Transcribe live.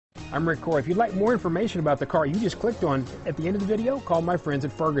I'm Rick Coy. If you'd like more information about the car you just clicked on at the end of the video, call my friends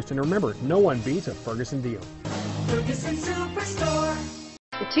at Ferguson. Remember, no one beats a Ferguson deal. Ferguson Superstore.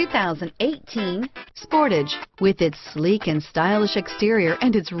 The 2018 Sportage. With its sleek and stylish exterior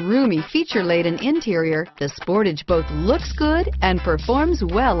and its roomy feature-laden interior, the Sportage both looks good and performs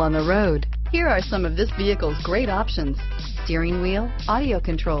well on the road. Here are some of this vehicle's great options: steering wheel audio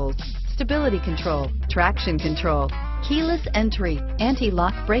controls, stability control, traction control, keyless entry,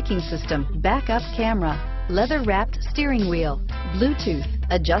 anti-lock braking system, backup camera, leather-wrapped steering wheel, Bluetooth,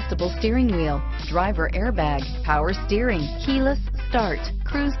 adjustable steering wheel, driver airbag, power steering, keyless start,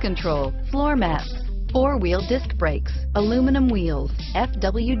 cruise control, floor mats, four-wheel disc brakes, aluminum wheels,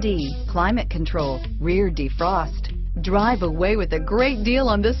 FWD, climate control, rear defrost. Drive away with a great deal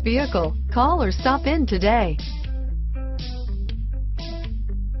on this vehicle. Call or stop in today.